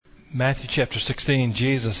Matthew chapter 16,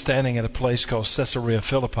 Jesus standing at a place called Caesarea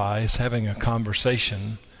Philippi is having a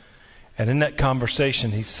conversation. And in that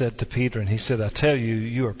conversation, he said to Peter, and he said, I tell you,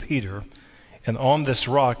 you are Peter, and on this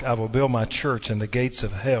rock I will build my church, and the gates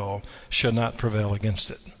of hell shall not prevail against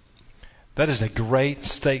it. That is a great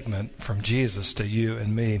statement from Jesus to you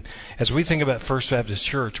and me. As we think about First Baptist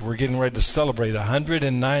Church, we're getting ready to celebrate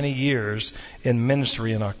 190 years in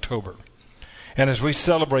ministry in October. And as we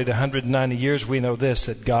celebrate 190 years, we know this,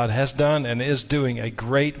 that God has done and is doing a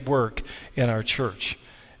great work in our church.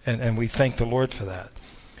 And we thank the Lord for that.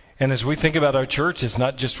 And as we think about our church, it's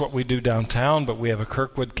not just what we do downtown, but we have a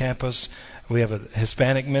Kirkwood campus. We have a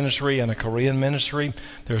Hispanic ministry and a Korean ministry.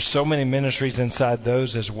 There are so many ministries inside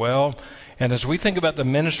those as well. And as we think about the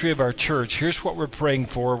ministry of our church, here's what we're praying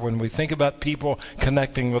for when we think about people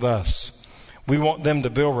connecting with us. We want them to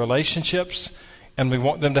build relationships, and we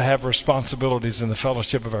want them to have responsibilities in the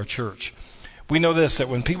fellowship of our church. We know this, that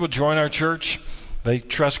when people join our church, they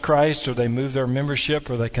trust Christ, or they move their membership,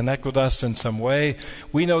 or they connect with us in some way.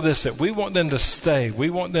 We know this, that we want them to stay. We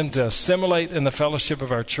want them to assimilate in the fellowship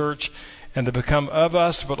of our church and to become of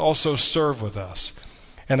us, but also serve with us.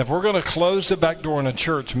 And if we're going to close the back door in a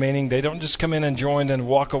church, meaning they don't just come in and join and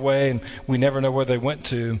walk away and we never know where they went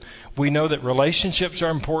to, we know that relationships are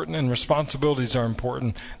important and responsibilities are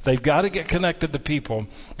important. They've got to get connected to people,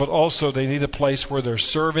 but also they need a place where they're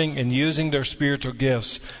serving and using their spiritual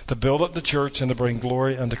gifts to build up the church and to bring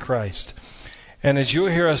glory unto Christ. And as you'll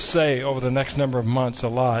hear us say over the next number of months a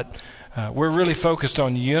lot, we're really focused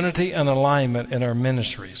on unity and alignment in our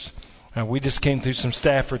ministries. We just came through some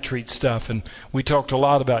staff retreat stuff, and we talked a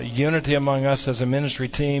lot about unity among us as a ministry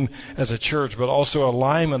team, as a church, but also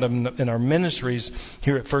alignment in our ministries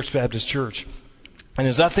here at First Baptist Church. And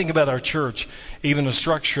as I think about our church, even the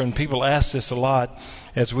structure, and people ask this a lot,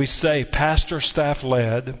 as we say, pastor staff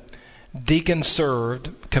led, deacon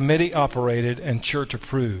served, committee operated, and church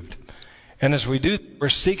approved. And as we do, we're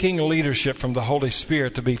seeking leadership from the Holy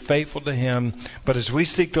Spirit to be faithful to Him. But as we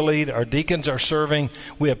seek to lead, our deacons are serving.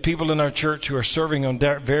 We have people in our church who are serving on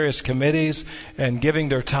various committees and giving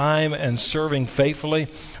their time and serving faithfully.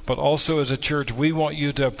 But also as a church, we want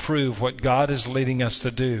you to approve what God is leading us to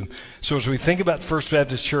do. So as we think about First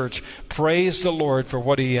Baptist Church, praise the Lord for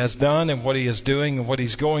what He has done and what He is doing and what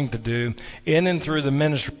He's going to do in and through the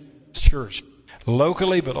ministry of the church,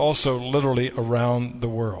 locally, but also literally around the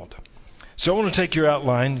world. So I want to take your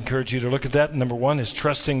outline, encourage you to look at that. Number one is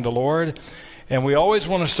trusting the Lord. And we always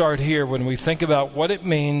want to start here when we think about what it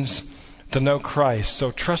means to know Christ. So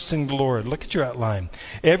trusting the Lord. Look at your outline.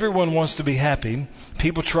 Everyone wants to be happy.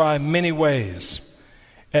 People try many ways.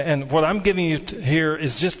 And what I'm giving you here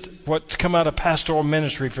is just what's come out of pastoral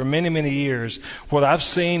ministry for many, many years. What I've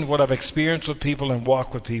seen, what I've experienced with people and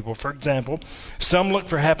walk with people. For example, some look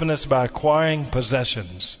for happiness by acquiring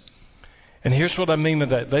possessions. And here's what I mean by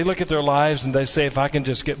that. They look at their lives and they say, if I can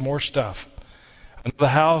just get more stuff, another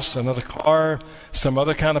house, another car, some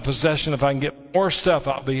other kind of possession, if I can get more stuff,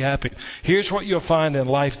 I'll be happy. Here's what you'll find in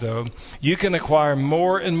life, though. You can acquire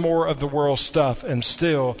more and more of the world's stuff and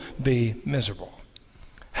still be miserable.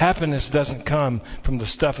 Happiness doesn't come from the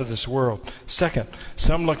stuff of this world. Second,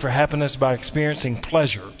 some look for happiness by experiencing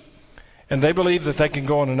pleasure. And they believe that they can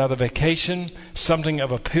go on another vacation, something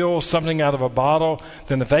of a pill, something out of a bottle.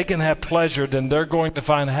 Then if they can have pleasure, then they're going to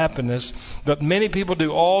find happiness. But many people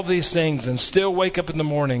do all these things and still wake up in the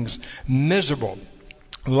mornings miserable,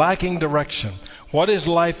 lacking direction. What is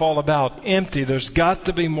life all about? Empty. There's got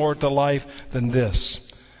to be more to life than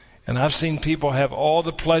this. And I've seen people have all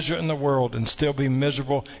the pleasure in the world and still be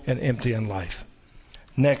miserable and empty in life.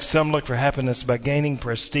 Next, some look for happiness by gaining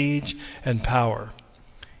prestige and power.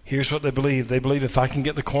 Here's what they believe. They believe if I can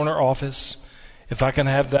get the corner office, if I can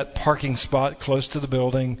have that parking spot close to the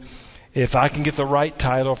building, if I can get the right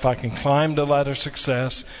title, if I can climb the ladder of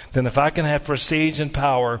success, then if I can have prestige and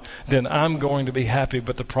power, then I'm going to be happy.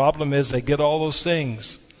 But the problem is they get all those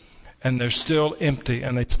things and they're still empty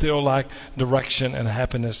and they still lack direction and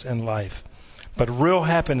happiness in life. But real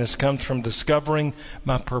happiness comes from discovering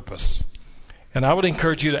my purpose. And I would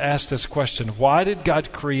encourage you to ask this question. Why did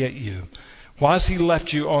God create you? Why has He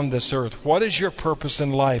left you on this earth? What is your purpose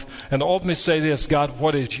in life? And ultimately say this, God,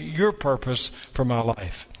 what is your purpose for my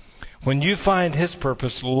life? When you find His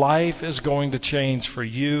purpose, life is going to change for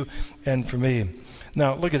you and for me.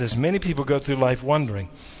 Now, look at this. Many people go through life wondering,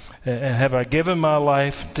 have I given my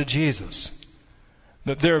life to Jesus?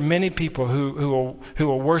 But there are many people who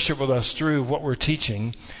will worship with us through what we're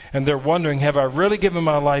teaching, and they're wondering, have I really given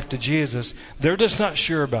my life to Jesus? They're just not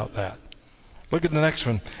sure about that. Look at the next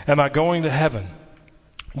one. Am I going to heaven?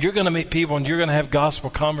 You're going to meet people and you're going to have gospel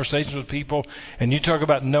conversations with people, and you talk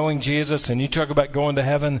about knowing Jesus and you talk about going to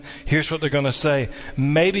heaven. Here's what they're going to say.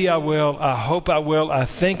 Maybe I will. I hope I will. I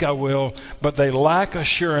think I will. But they lack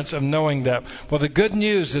assurance of knowing that. Well, the good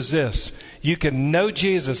news is this. You can know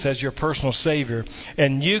Jesus as your personal Savior,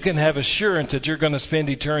 and you can have assurance that you're going to spend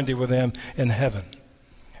eternity with Him in heaven.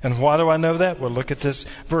 And why do I know that? Well, look at this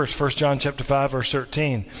verse, 1 John chapter 5, verse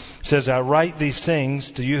 13. It says, I write these things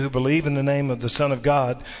to you who believe in the name of the Son of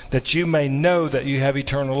God, that you may know that you have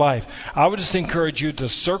eternal life. I would just encourage you to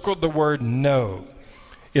circle the word know.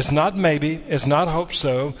 It's not maybe. It's not hope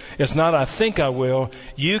so. It's not I think I will.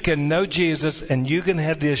 You can know Jesus, and you can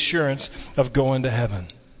have the assurance of going to heaven.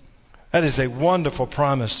 That is a wonderful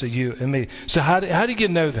promise to you and me. So how do you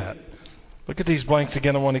know that? Look at these blanks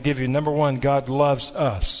again I want to give you. Number one, God loves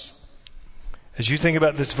us. As you think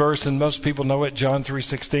about this verse, and most people know it, John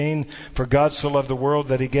 3:16, for God so loved the world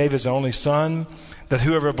that He gave His only Son, that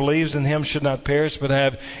whoever believes in Him should not perish but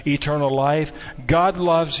have eternal life. God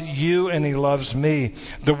loves you and He loves me.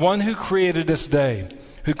 The one who created this day,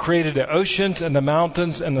 who created the oceans and the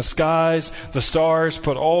mountains and the skies, the stars,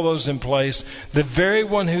 put all those in place. The very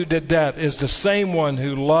one who did that is the same one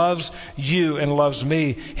who loves you and loves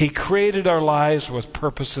me. He created our lives with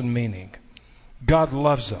purpose and meaning. God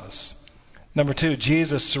loves us. Number two,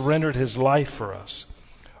 Jesus surrendered His life for us.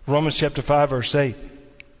 Romans chapter 5, verse 8.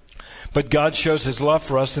 But God shows His love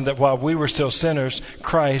for us in that while we were still sinners,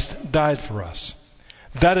 Christ died for us.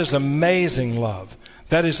 That is amazing love.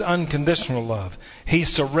 That is unconditional love. He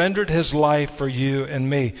surrendered His life for you and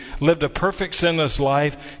me, lived a perfect sinless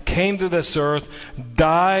life, came to this earth,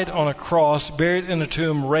 died on a cross, buried in a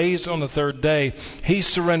tomb, raised on the third day. He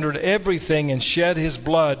surrendered everything and shed His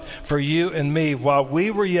blood for you and me. While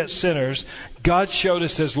we were yet sinners, God showed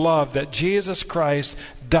us His love, that Jesus Christ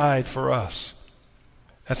died for us.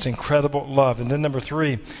 That's incredible love. And then number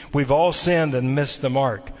three, we've all sinned and missed the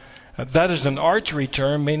mark. That is an archery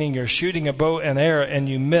term, meaning you're shooting a bow and arrow and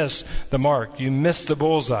you miss the mark. You miss the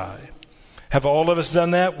bullseye. Have all of us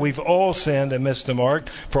done that? We've all sinned and missed the mark.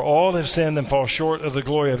 For all have sinned and fall short of the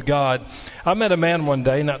glory of God. I met a man one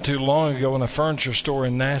day not too long ago in a furniture store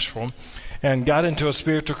in Nashville and got into a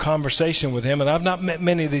spiritual conversation with him. And I've not met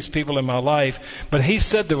many of these people in my life, but he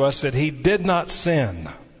said to us that he did not sin.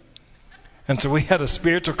 And so we had a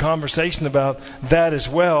spiritual conversation about that as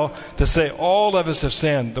well, to say all of us have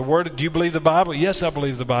sinned. The word, do you believe the Bible? Yes, I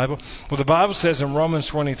believe the Bible. Well, the Bible says in Romans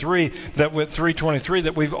 23 that with 3:23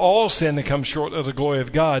 that we've all sinned and come short of the glory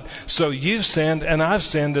of God. So you've sinned and I've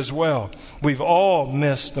sinned as well. We've all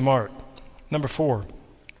missed the mark. Number four,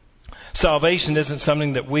 salvation isn't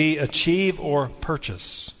something that we achieve or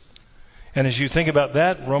purchase. And as you think about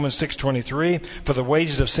that, Romans 6:23, for the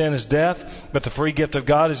wages of sin is death, but the free gift of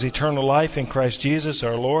God is eternal life in Christ Jesus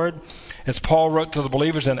our Lord. As Paul wrote to the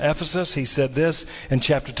believers in Ephesus, he said this in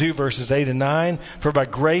chapter 2, verses 8 and 9, for by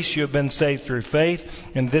grace you have been saved through faith,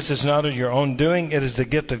 and this is not of your own doing, it is the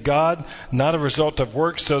gift of God, not a result of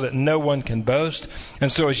works, so that no one can boast. And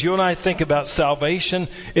so as you and I think about salvation,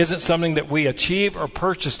 isn't something that we achieve or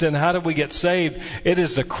purchase. Then how do we get saved? It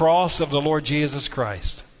is the cross of the Lord Jesus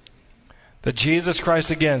Christ. That Jesus Christ,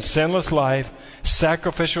 again, sinless life,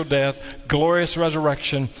 sacrificial death, glorious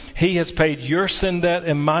resurrection. He has paid your sin debt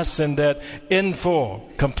and my sin debt in full,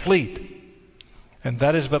 complete. And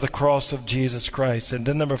that is by the cross of Jesus Christ. And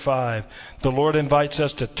then number five, the Lord invites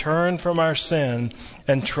us to turn from our sin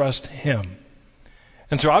and trust Him.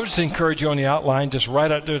 And so I would just encourage you on the outline, just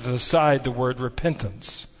right out there to the side, the word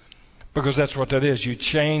repentance. Because that's what that is. You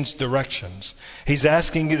change directions. He's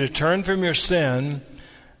asking you to turn from your sin.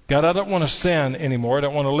 God, I don't want to sin anymore. I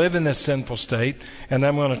don't want to live in this sinful state. And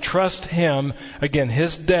I'm going to trust Him. Again,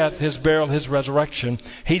 His death, His burial, His resurrection.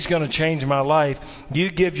 He's going to change my life.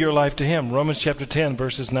 You give your life to Him. Romans chapter 10,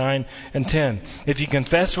 verses 9 and 10. If you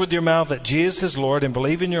confess with your mouth that Jesus is Lord and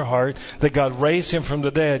believe in your heart that God raised Him from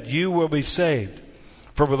the dead, you will be saved.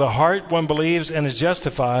 For with the heart one believes and is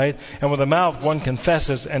justified, and with the mouth one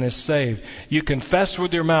confesses and is saved. You confess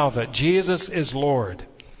with your mouth that Jesus is Lord.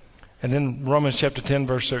 And then Romans chapter 10,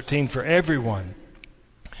 verse 13, for everyone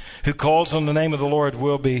who calls on the name of the Lord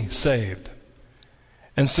will be saved.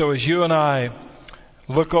 And so as you and I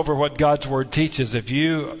look over what God's Word teaches, if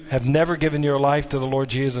you have never given your life to the Lord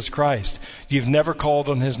Jesus Christ, You've never called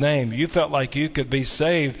on his name. You felt like you could be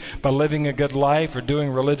saved by living a good life or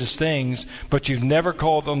doing religious things, but you've never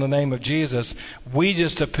called on the name of Jesus. We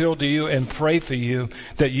just appeal to you and pray for you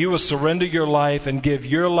that you will surrender your life and give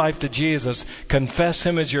your life to Jesus, confess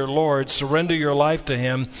him as your Lord, surrender your life to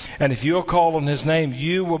him, and if you'll call on his name,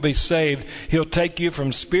 you will be saved. He'll take you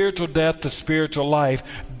from spiritual death to spiritual life,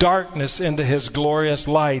 darkness into his glorious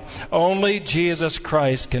light. Only Jesus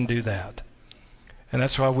Christ can do that. And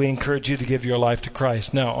that's why we encourage you to give your life to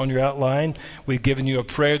Christ. Now, on your outline, we've given you a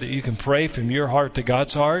prayer that you can pray from your heart to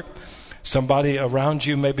God's heart. Somebody around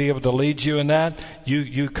you may be able to lead you in that.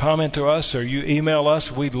 You comment to us or you email us.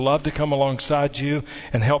 We'd love to come alongside you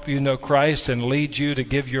and help you know Christ and lead you to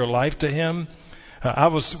give your life to him. I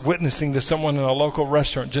was witnessing to someone in a local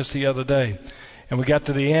restaurant just the other day. And we got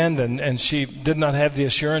to the end, and she did not have the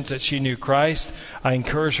assurance that she knew Christ. I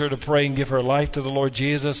encouraged her to pray and give her life to the Lord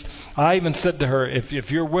Jesus. I even said to her,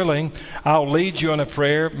 if you're willing, I'll lead you in a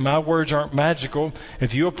prayer. My words aren't magical.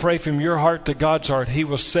 If you'll pray from your heart to God's heart, he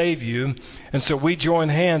will save you. And so we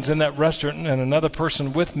joined hands in that restaurant and another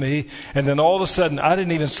person with me. And then all of a sudden, I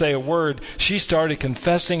didn't even say a word. She started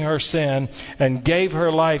confessing her sin and gave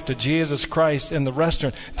her life to Jesus Christ in the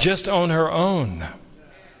restaurant just on her own.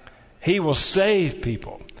 He will save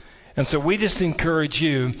people. And so we just encourage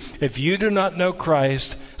you, if you do not know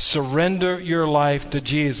Christ, surrender your life to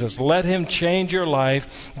Jesus. Let him change your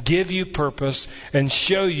life, give you purpose, and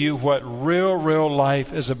show you what real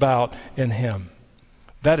life is about in him.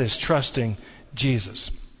 That is trusting Jesus.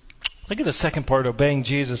 Look at the second part, obeying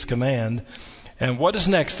Jesus' command. And what is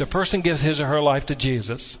next? A person gives his or her life to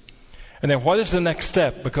Jesus. And then what is the next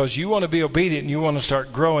step? Because you want to be obedient and you want to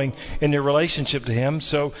start growing in your relationship to him.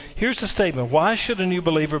 So here's the statement. Why should a new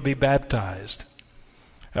believer be baptized?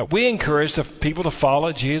 We encourage the people to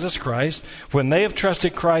follow Jesus Christ. When they have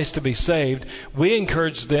trusted Christ to be saved, we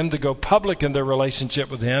encourage them to go public in their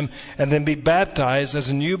relationship with him and then be baptized as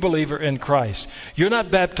a new believer in Christ. You're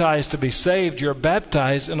not baptized to be saved. You're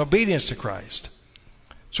baptized in obedience to Christ.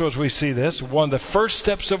 So as we see this, one of the first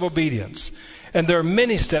steps of obedience, and there are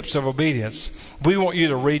many steps of obedience. We want you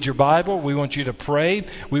to read your Bible. We want you to pray.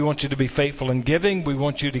 We want you to be faithful in giving. We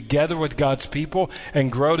want you to gather with God's people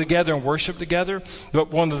and grow together and worship together. But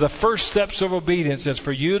one of the first steps of obedience is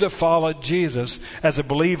for you to follow Jesus as a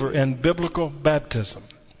believer in biblical baptism.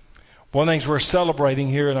 One of the things we're celebrating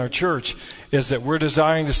here in our church is that we're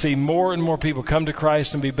desiring to see more and more people come to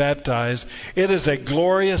Christ and be baptized. It is a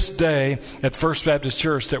glorious day at First Baptist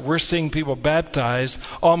Church that we're seeing people baptized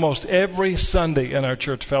almost every Sunday in our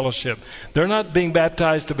church fellowship. They're not being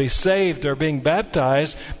baptized to be saved. They're being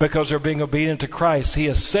baptized because they're being obedient to Christ. He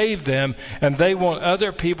has saved them, and they want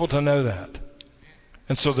other people to know that.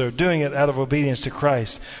 And so they're doing it out of obedience to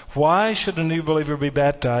Christ. Why should a new believer be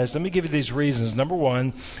baptized? Let me give you these reasons. Number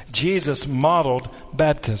one, Jesus modeled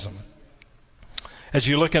baptism. As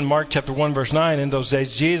you look in Mark chapter 1, verse 9, in those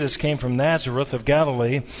days Jesus came from Nazareth of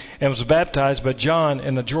Galilee and was baptized by John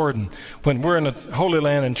in the Jordan. When we're in the Holy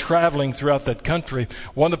Land and traveling throughout that country,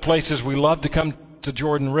 one of the places we love to come to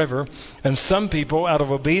Jordan River, and some people out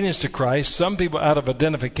of obedience to Christ, some people out of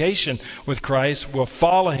identification with Christ will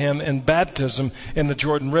follow him in baptism in the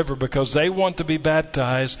Jordan River because they want to be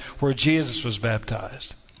baptized where Jesus was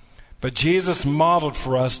baptized. But Jesus modeled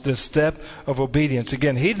for us this step of obedience.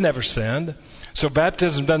 Again, he'd never sinned, so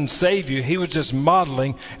baptism doesn't save you. He was just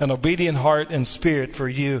modeling an obedient heart and spirit for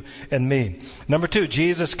you and me. Number two,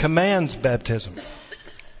 Jesus commands baptism.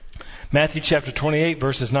 Matthew chapter 28,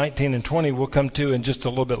 verses 19 and 20, we'll come to in just a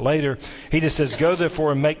little bit later. He just says, "Go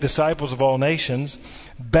therefore and make disciples of all nations,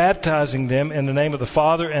 baptizing them in the name of the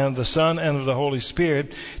Father and of the Son and of the Holy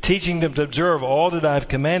Spirit, teaching them to observe all that I have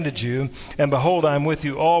commanded you. And behold, I am with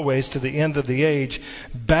you always to the end of the age."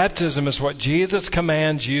 Baptism is what Jesus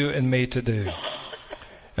commands you and me to do.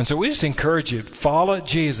 And so we just encourage you, follow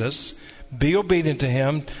Jesus, be obedient to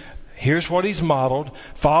him. Here's what he's modeled.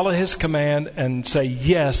 Follow his command and say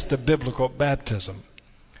yes to biblical baptism.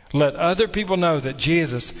 Let other people know that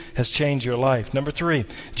Jesus has changed your life. Number three,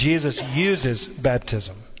 Jesus uses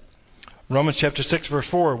baptism. Romans chapter 6, verse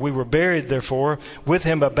 4, "We were buried, therefore, with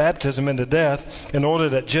him by baptism into death, in order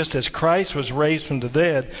that just as Christ was raised from the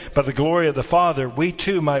dead by the glory of the Father, we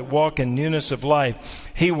too might walk in newness of life."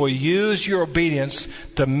 He will use your obedience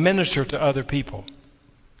to minister to other people.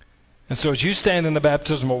 And so as you stand in the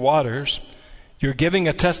baptismal waters, you're giving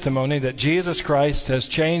a testimony that Jesus Christ has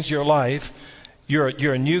changed your life. You're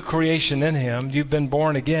a new creation in him. You've been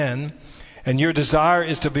born again. and your desire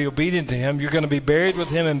is to be obedient to him, you're going to be buried with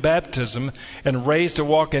him in baptism and raised to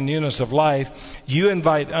walk in newness of life. You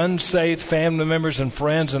invite unsaved family members and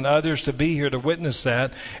friends and others to be here to witness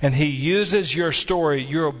that, and he uses your story,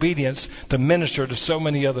 your obedience, to minister to so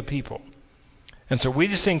many other people. And so we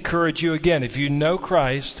just encourage you again, if you know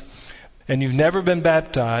Christ and you've never been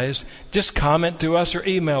baptized, just comment to us or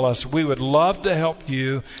email us. We would love to help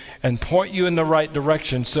you and point you in the right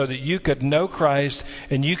direction so that you could know Christ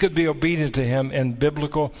and you could be obedient to him in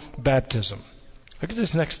biblical baptism. Look at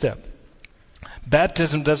this next step.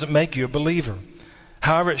 Baptism doesn't make you a believer.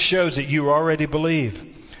 However, it shows that you already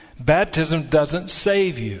believe. Baptism doesn't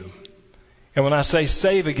save you. And when I say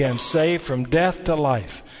save again, save from death to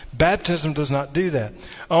life. Baptism does not do that.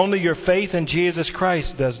 Only your faith in Jesus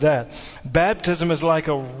Christ does that. Baptism is like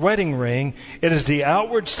a wedding ring. It is the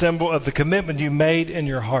outward symbol of the commitment you made in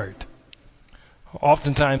your heart.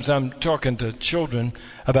 Oftentimes I'm talking to children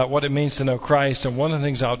about what it means to know Christ, and one of the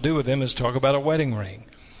things I'll do with them is talk about a wedding ring.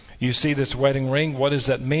 You see this wedding ring, what does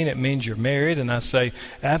that mean? It means you're married. And I say,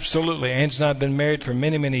 absolutely. Ange and I have been married for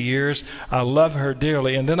many, many years. I love her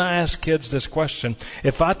dearly. And then I ask kids this question.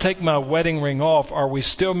 If I take my wedding ring off, are we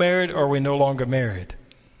still married or are we no longer married?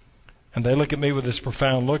 And they look at me with this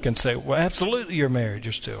profound look and say, well, absolutely you're married.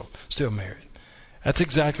 You're still married. That's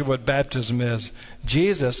exactly what baptism is.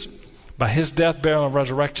 Jesus, by his death, burial, and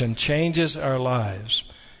resurrection, changes our lives.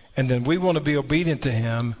 And then we want to be obedient to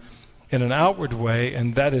him in an outward way,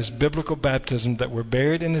 and that is biblical baptism, that we're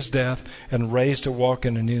buried in his death and raised to walk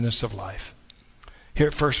in the newness of life. Here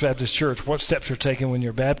at First Baptist Church, what steps are taken when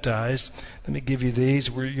you're baptized? Let me give you these.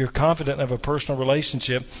 You're confident of a personal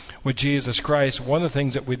relationship with Jesus Christ. One of the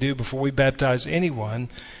things that we do before we baptize anyone,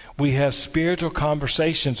 we have spiritual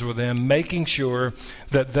conversations with them, making sure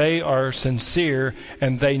that they are sincere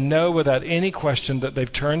and they know without any question that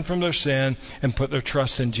they've turned from their sin and put their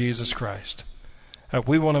trust in Jesus Christ.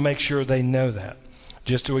 We want to make sure they know that.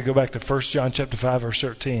 Just till we go back to 1 John chapter 5, verse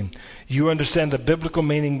 13. You understand the biblical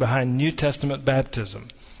meaning behind New Testament baptism.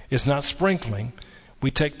 It's not sprinkling. We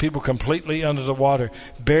take people completely under the water,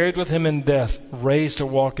 buried with him in death, raised to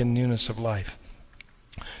walk in newness of life.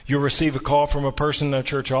 You'll receive a call from a person in our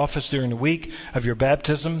church office during the week of your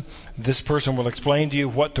baptism. This person will explain to you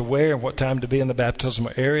what to wear and what time to be in the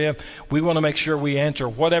baptismal area. We want to make sure we answer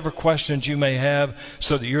whatever questions you may have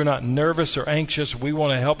so that you're not nervous or anxious. We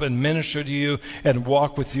want to help and minister to you and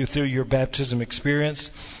walk with you through your baptism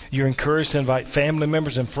experience. You're encouraged to invite family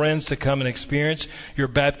members and friends to come and experience your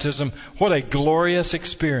baptism. What a glorious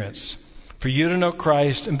experience for you to know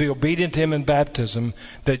Christ and be obedient to him in baptism,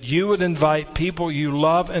 that you would invite people you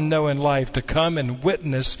love and know in life to come and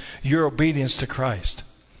witness your obedience to Christ.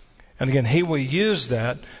 And again, he will use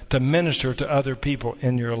that to minister to other people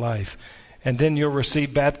in your life. And then you'll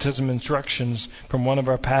receive baptism instructions from one of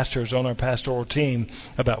our pastors on our pastoral team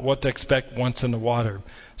about what to expect once in the water.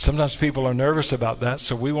 Sometimes people are nervous about that,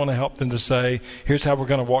 so we want to help them to say, here's how we're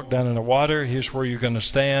going to walk down in the water, here's where you're going to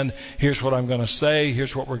stand, here's what I'm going to say,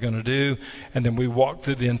 here's what we're going to do, and then we walk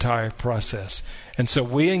through the entire process. And so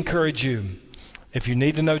we encourage you, if you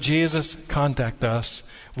need to know Jesus, contact us.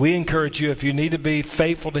 We encourage you, if you need to be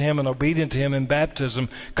faithful to him and obedient to him in baptism,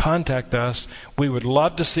 contact us. We would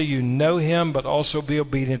love to see you know him, but also be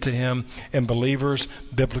obedient to him in believers'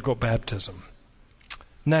 biblical baptism.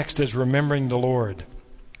 Next is remembering the Lord.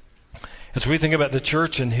 As we think about the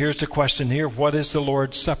church, and here's the question here, what is the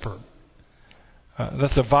Lord's Supper?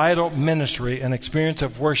 That's a vital ministry and experience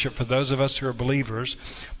of worship for those of us who are believers.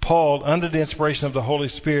 Paul, under the inspiration of the Holy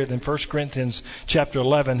Spirit in 1 Corinthians chapter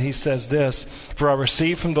 11, he says this, "For I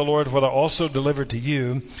received from the Lord what I also delivered to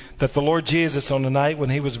you, that the Lord Jesus on the night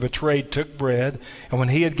when he was betrayed took bread, and when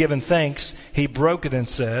he had given thanks, he broke it and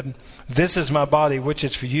said, 'This is my body, which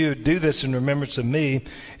is for you. Do this in remembrance of me.'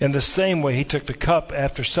 In the same way, he took the cup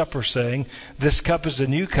after supper, saying, 'This cup is the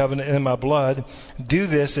new covenant in my blood. Do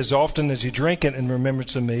this as often as you drink it in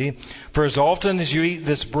remembrance of me. For as often as you eat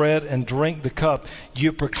this bread and drink the cup,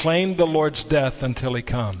 you proclaim the Lord's death until he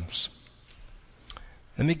comes.'"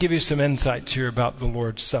 Let me give you some insights here about the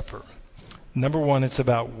Lord's Supper. Number one, it's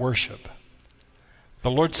about worship.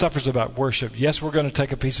 The Lord's Supper is about worship. Yes, we're going to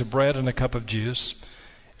take a piece of bread and a cup of juice,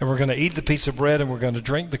 and we're going to eat the piece of bread and we're going to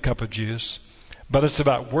drink the cup of juice. But it's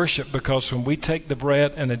about worship, because when we take the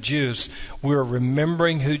bread and the juice, we're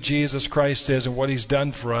remembering who Jesus Christ is and what he's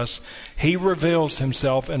done for us. He reveals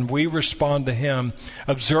himself and we respond to him.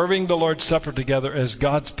 Observing the Lord's Supper together as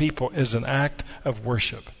God's people is an act of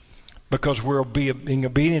worship, because we're being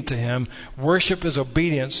obedient to him. Worship is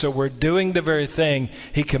obedience, so we're doing the very thing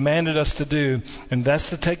he commanded us to do, and that's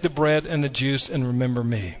to take the bread and the juice and remember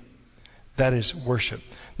me. That is worship.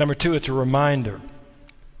 Number two, it's a reminder.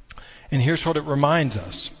 And here's what it reminds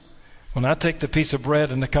us. When I take the piece of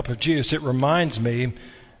bread and the cup of juice, it reminds me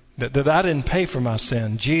that I didn't pay for my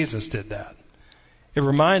sin. Jesus did that. It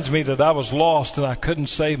reminds me that I was lost and I couldn't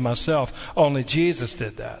save myself. Only Jesus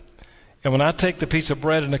did that. And when I take the piece of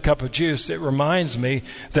bread and the cup of juice, it reminds me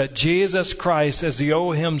that Jesus Christ, as the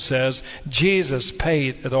old hymn says, Jesus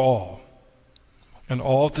paid it all. And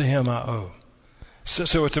all to him I owe.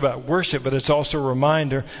 So it's about worship, but it's also a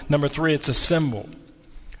reminder. Number 3, it's a symbol.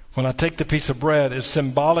 When I take the piece of bread, it's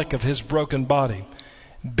symbolic of his broken body,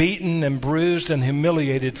 beaten and bruised and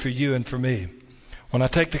humiliated for you and for me. When I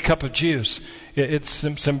take the cup of juice, it's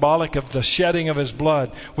symbolic of the shedding of his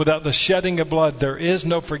blood. Without the shedding of blood, there is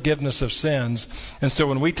no forgiveness of sins. And so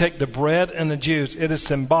when we take the bread and the juice, it is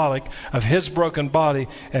symbolic of his broken body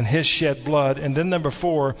and his shed blood. And then number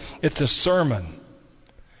 4, it's a sermon.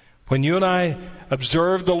 When you and I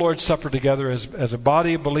observe the Lord's Supper together as a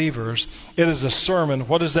body of believers, it is a sermon.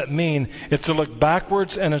 What does that mean? It's to look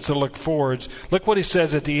backwards and it's to look forwards. Look what he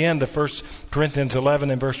says at the end of 1 Corinthians 11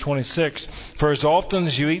 and verse 26. For as often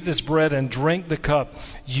as you eat this bread and drink the cup,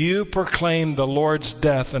 you proclaim the Lord's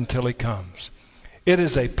death until he comes. It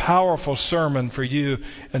is a powerful sermon for you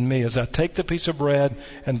and me. As I take the piece of bread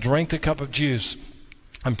and drink the cup of juice,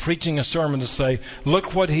 I'm preaching a sermon to say,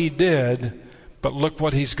 look what he did, but look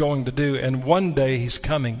what he's going to do. And one day he's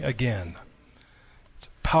coming again. It's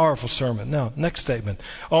a powerful sermon. Now, next statement.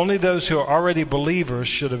 Only those who are already believers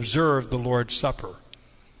should observe the Lord's Supper.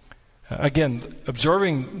 Again,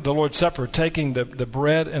 observing the Lord's Supper, taking the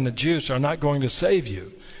bread and the juice are not going to save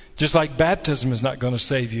you. Just like baptism is not going to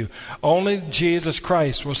save you. Only Jesus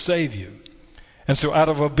Christ will save you. And so out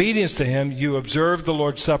of obedience to him, you observe the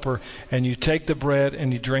Lord's Supper and you take the bread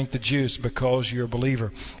and you drink the juice because you're a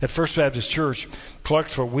believer. At First Baptist Church,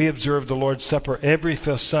 Clarksville, we observe the Lord's Supper every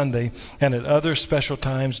 5th Sunday and at other special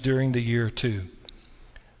times during the year too.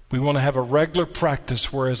 We want to have a regular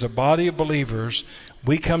practice where as a body of believers,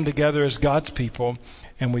 we come together as God's people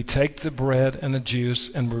and we take the bread and the juice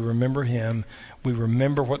and we remember him. We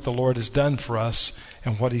remember what the Lord has done for us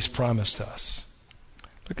and what he's promised us.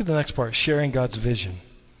 Look at the next part, sharing God's vision.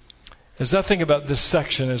 As I think about this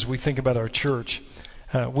section, as we think about our church,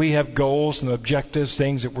 we have goals and objectives,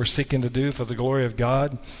 things that we're seeking to do for the glory of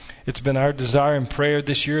God. It's been our desire and prayer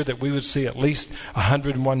this year that we would see at least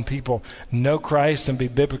 101 people know Christ and be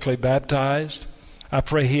biblically baptized. I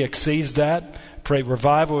pray he exceeds that. Pray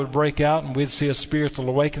revival would break out and we'd see a spiritual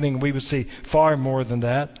awakening. We would see far more than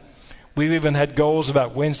that. We've even had goals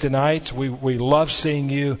about Wednesday nights. We love seeing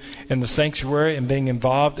you in the sanctuary and being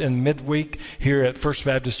involved in midweek here at First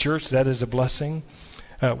Baptist Church. That is a blessing.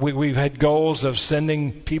 We've had goals of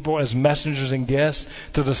sending people as messengers and guests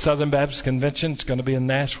to the Southern Baptist Convention. It's going to be in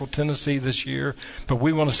Nashville, Tennessee this year. But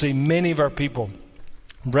we want to see many of our people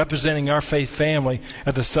representing our faith family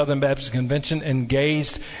at the Southern Baptist Convention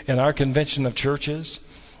engaged in our convention of churches.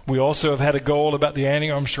 We also have had a goal about the Annie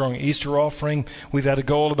Armstrong Easter offering. We've had a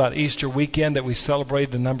goal about Easter weekend that we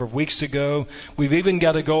celebrated a number of weeks ago. We've even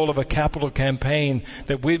got a goal of a capital campaign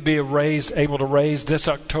that we'd be able to raise this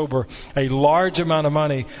October a large amount of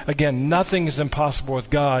money. Again, nothing is impossible with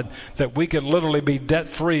God, that we could literally be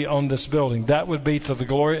debt-free on this building. That would be to the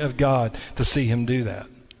glory of God to see him do that.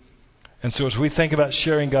 And so as we think about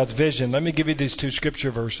sharing God's vision, let me give you these 2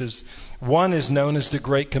 scripture verses. One is known as the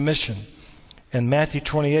Great Commission. In Matthew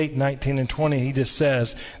 28, 19 and 20, he just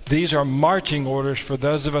says, these are marching orders for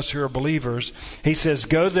those of us who are believers. He says,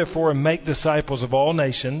 go therefore and make disciples of all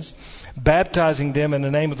nations, baptizing them in the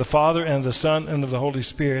name of the Father and of the Son and of the Holy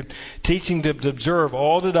Spirit, teaching them to observe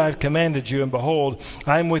all that I have commanded you. And behold,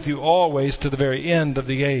 I am with you always to the very end of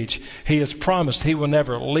the age. He has promised he will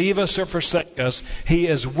never leave us or forsake us. He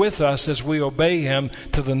is with us as we obey him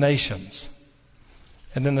to the nations.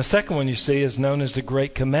 And then the second one you see is known as the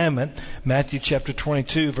Great Commandment, Matthew chapter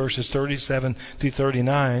 22, verses 37 through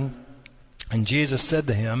 39. And Jesus said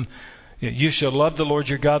to him, you shall love the Lord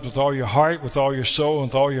your God with all your heart, with all your soul, and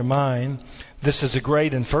with all your mind. This is a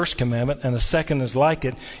great and first commandment, and the second is like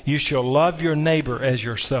it. You shall love your neighbor as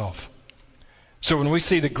yourself. So when we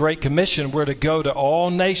see the Great Commission, we're to go to all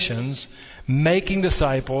nations, making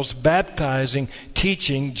disciples, baptizing,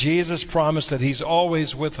 teaching. Jesus promised that he's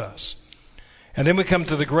always with us. And then we come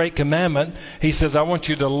to the Great Commandment. He says, I want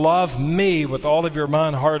you to love me with all of your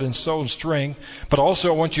mind, heart, and soul and strength. But also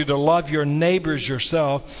I want you to love your neighbors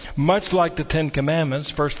yourself, much like the 10 Commandments.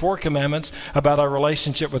 First 4 commandments about our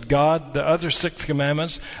relationship with God. The other 6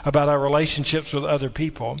 commandments about our relationships with other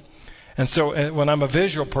people. And so when I'm a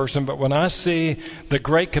visual person, but when I see the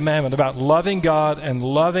Great Commandment about loving God and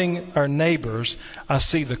loving our neighbors, I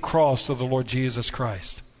see the cross of the Lord Jesus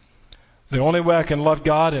Christ. The only way I can love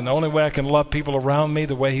God and the only way I can love people around me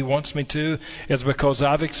the way He wants me to is because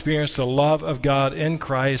I've experienced the love of God in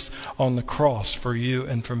Christ on the cross for you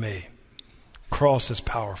and for me. Cross is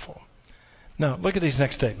powerful. Now, look at these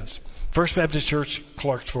next statements. First Baptist Church,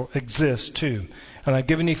 Clarksville, exists too. And I've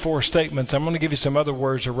given you 4 statements. I'm going to give you some other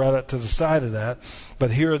words that are right out to the side of that.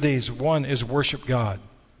 But here are these. One is worship God.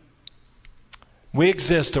 We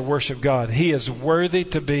exist to worship God. He is worthy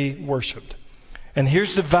to be worshiped. And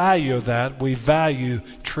here's the value of that. We value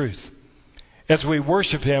truth. As we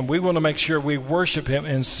worship Him, we want to make sure we worship Him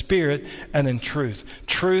in spirit and in truth.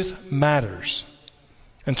 Truth matters.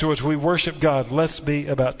 And so as we worship God, let's be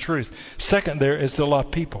about truth. Second there is to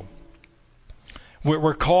love people.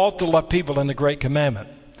 We're called to love people in the Great Commandment.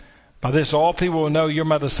 By this, all people will know you're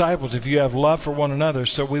my disciples if you have love for one another.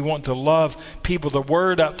 So we want to love people. The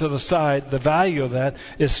word out to the side, the value of that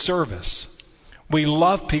is service. We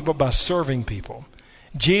love people by serving people.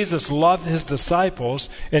 Jesus loved His disciples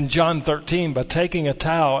in John 13 by taking a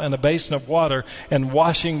towel and a basin of water and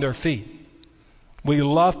washing their feet. We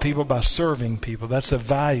love people by serving people. That's a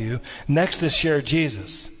value. Next is share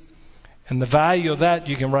Jesus. And the value of that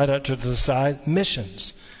you can write out to the side,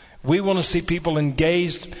 missions. We want to see people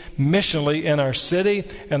engaged missionally in our city,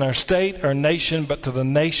 in our state, our nation, but to the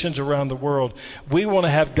nations around the world. We want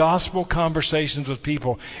to have gospel conversations with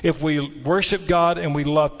people. If we worship God and we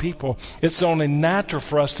love people, it's only natural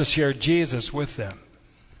for us to share Jesus with them.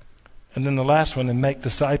 And then the last one, and make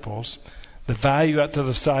disciples. The value out to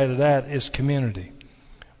the side of that is community.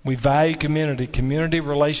 We value community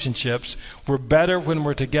relationships. We're better when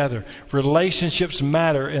we're together. Relationships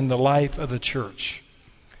matter in the life of the church.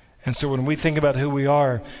 And so when we think about who we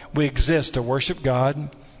are, we exist to worship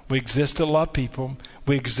God, we exist to love people,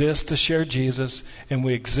 we exist to share Jesus, and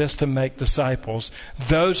we exist to make disciples.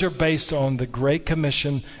 Those are based on the Great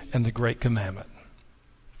Commission and the Great Commandment.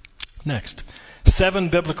 Next, 7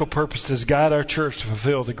 biblical purposes guide our church to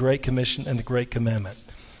fulfill the Great Commission and the Great Commandment.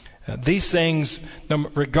 These things,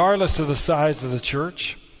 regardless of the size of the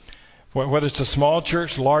church, whether it's a small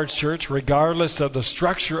church, large church, regardless of the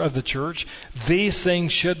structure of the church, these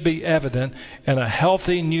things should be evident in a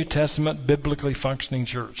healthy New Testament, biblically functioning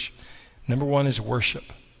church. Number 1 is worship.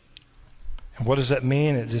 And what does that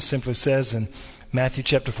mean? It just simply says in Matthew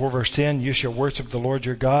chapter 4, verse 10, you shall worship the Lord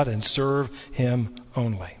your God and serve Him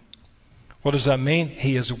only. What does that mean?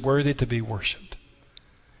 He is worthy to be worshiped.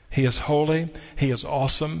 He is holy. He is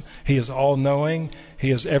awesome. He is all-knowing.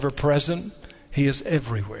 He is ever-present. He is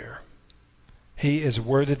everywhere. He is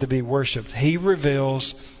worthy to be worshiped. He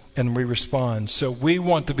reveals and we respond. So we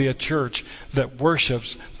want to be a church that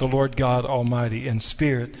worships the Lord God Almighty in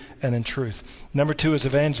spirit and in truth. Number 2 is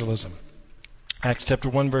evangelism. Acts chapter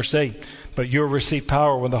 1, verse 8. But you'll receive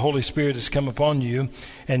power when the Holy Spirit has come upon you,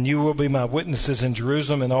 and you will be my witnesses in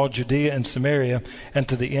Jerusalem and all Judea and Samaria and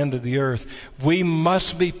to the end of the earth. We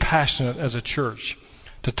must be passionate as a church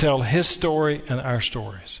to tell His story and our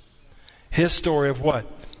stories. His story of what?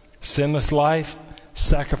 Sinless life,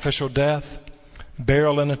 sacrificial death,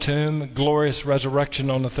 burial in a tomb, glorious resurrection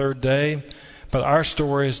on the 3rd day. But our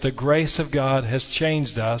story is the grace of God has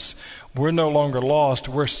changed us. We're no longer lost.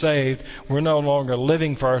 We're saved. We're no longer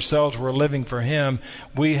living for ourselves. We're living for Him.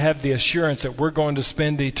 We have the assurance that we're going to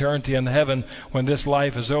spend eternity in heaven when this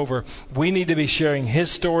life is over. We need to be sharing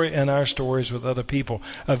His story and our stories with other people.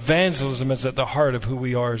 Evangelism is at the heart of who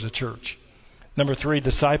we are as a church. Number 3,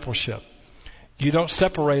 discipleship. You don't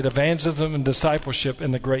separate evangelism and discipleship in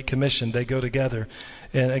the Great Commission. They go together.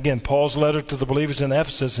 And again, Paul's letter to the believers in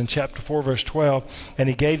Ephesus in chapter 4, verse 12, and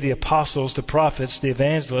he gave the apostles, the prophets, the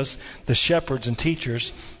evangelists, the shepherds, and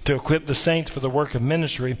teachers to equip the saints for the work of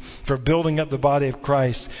ministry, for building up the body of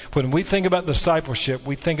Christ. When we think about discipleship,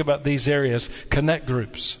 we think about these areas. Connect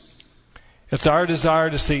groups. It's our desire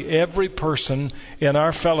to see every person in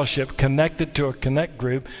our fellowship connected to a connect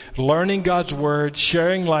group, learning God's Word,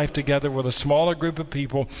 sharing life together with a smaller group of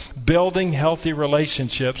people, building healthy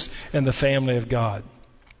relationships in the family of God.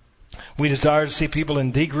 We desire to see people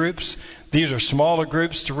in D groups. These are smaller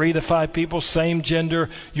groups, 3 to 5 people, same gender.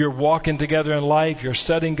 You're walking together in life. You're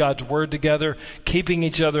studying God's Word together, keeping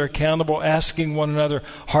each other accountable, asking one another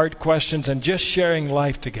hard questions, and just sharing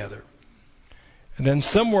life together. And then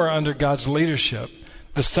somewhere under God's leadership,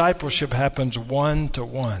 discipleship happens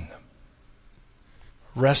 1-to-1.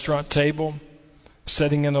 Restaurant table,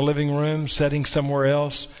 sitting in a living room, sitting somewhere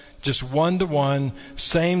else, just 1-to-1,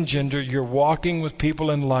 same gender. You're walking with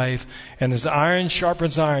people in life, and as iron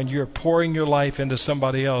sharpens iron, you're pouring your life into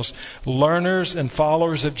somebody else. Learners and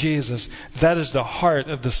followers of Jesus, that is the heart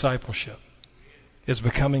of discipleship. It's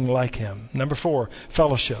becoming like Him. Number 4,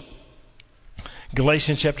 fellowship.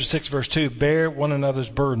 Galatians chapter 6, verse 2, bear one another's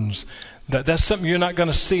burdens. That's something you're not going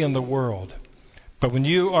to see in the world. But when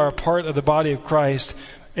you are a part of the body of Christ,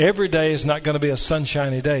 every day is not going to be a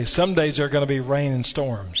sunshiny day. Some days are going to be rain and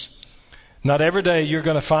storms. Not every day you're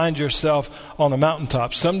going to find yourself on the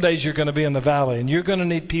mountaintop. Some days you're going to be in the valley, and you're going to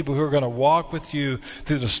need people who are going to walk with you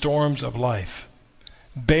through the storms of life.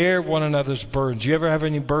 Bear one another's burdens. You ever have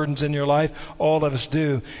any burdens in your life? All of us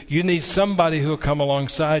do. You need somebody who will come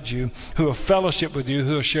alongside you, who will fellowship with you,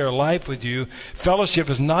 who will share life with you. Fellowship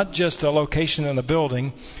is not just a location in a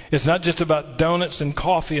building. It's not just about donuts and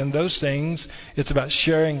coffee and those things. It's about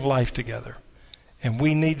sharing life together. And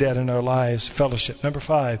we need that in our lives, fellowship. Number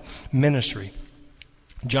 5, ministry.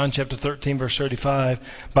 John chapter 13, verse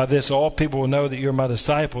 35, by this all people will know that you're my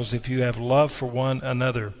disciples if you have love for one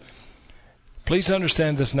another. Please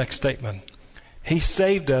understand this next statement. He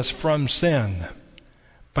saved us from sin,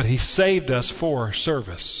 but he saved us for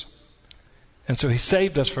service. And so he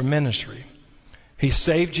saved us for ministry. He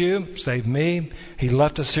saved you, saved me. He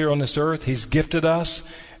left us here on this earth. He's gifted us,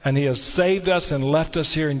 and he has saved us and left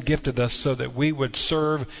us here and gifted us so that we would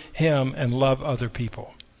serve him and love other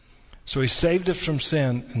people. So he saved us from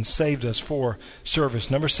sin and saved us for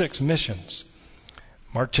service. Number 6, missions.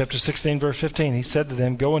 Mark chapter 16, verse 15, he said to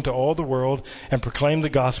them, go into all the world and proclaim the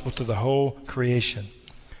gospel to the whole creation.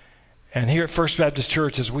 And here at First Baptist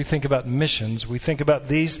Church, as we think about missions, we think about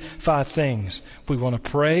these 5 things. We want to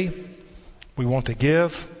pray, we want to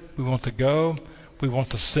give, we want to go, we want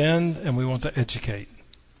to send, and we want to educate.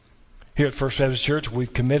 Here at First Baptist Church,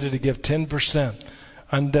 we've committed to give 10%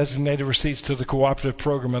 undesignated receipts to the cooperative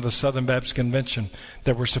program of the Southern Baptist Convention,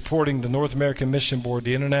 that we're supporting the North American Mission Board,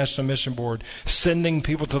 the International Mission Board, sending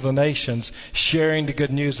people to the nations, sharing the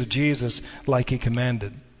good news of Jesus like he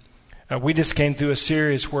commanded. We just came through a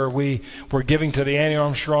series where we were giving to the Annie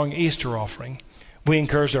Armstrong Easter offering. We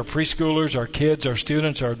encouraged our preschoolers, our kids, our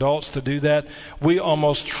students, our adults to do that. We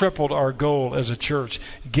almost tripled our goal as a church,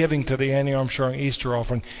 giving to the Annie Armstrong Easter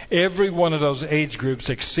offering. Every one of those age groups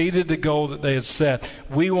exceeded the goal that they had set.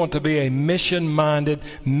 We want to be a mission-minded,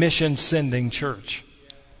 mission-sending church.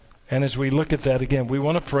 And as we look at that, again, we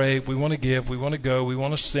want to pray, we want to give, we want to go, we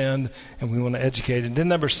want to send, and we want to educate. And then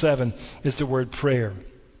number 7 is the word prayer.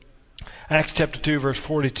 Acts chapter 2, verse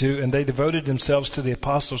 42, and they devoted themselves to the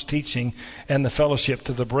apostles' teaching and the fellowship,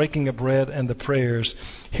 to the breaking of bread and the prayers.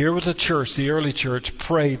 Here was a church, the early church,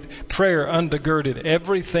 prayed. Prayer undergirded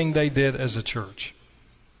everything they did as a church.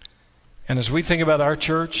 And as we think about our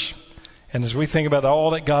church, and as we think about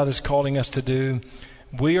all that God is calling us to do,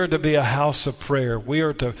 we are to be a house of prayer. We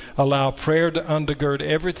are to allow prayer to undergird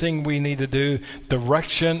everything we need to do,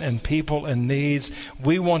 direction and people and needs.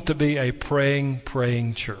 We want to be a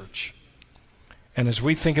praying church. And as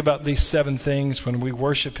we think about these 7 things, when we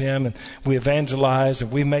worship him and we evangelize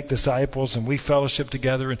and we make disciples and we fellowship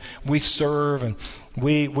together and we serve and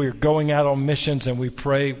we're going out on missions and we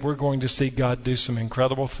pray, we're going to see God do some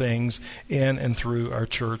incredible things in and through our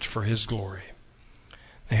church for his glory.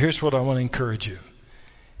 Now here's what I want to encourage you.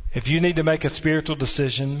 If you need to make a spiritual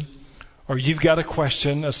decision, or you've got a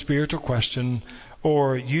question, a spiritual question,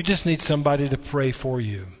 or you just need somebody to pray for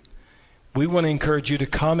you, we want to encourage you to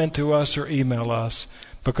comment to us or email us,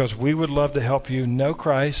 because we would love to help you know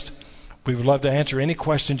Christ. We would love to answer any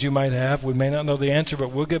questions you might have. We may not know the answer,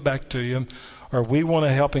 but we'll get back to you. Or we want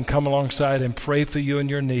to help and come alongside and pray for you in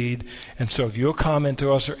your need. And so if you'll comment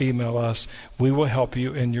to us or email us, we will help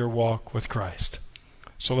you in your walk with Christ.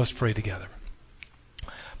 So let's pray together.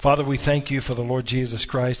 Father, we thank you for the Lord Jesus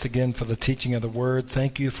Christ, again, for the teaching of the Word.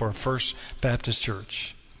 Thank you for First Baptist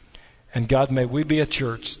Church. And God, may we be a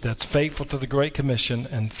church that's faithful to the Great Commission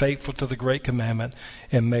and faithful to the Great Commandment.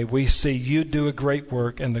 And may we see you do a great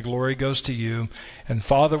work and the glory goes to you. And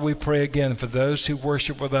Father, we pray again for those who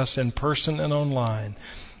worship with us in person and online.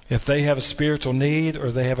 If they have a spiritual need,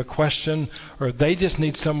 or they have a question, or they just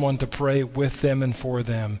need someone to pray with them and for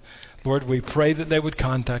them, Lord, we pray that they would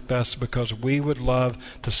contact us, because we would love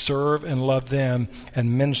to serve and love them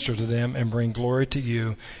and minister to them and bring glory to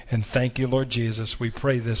you. And thank you, Lord Jesus. We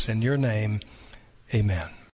pray this in your name. Amen.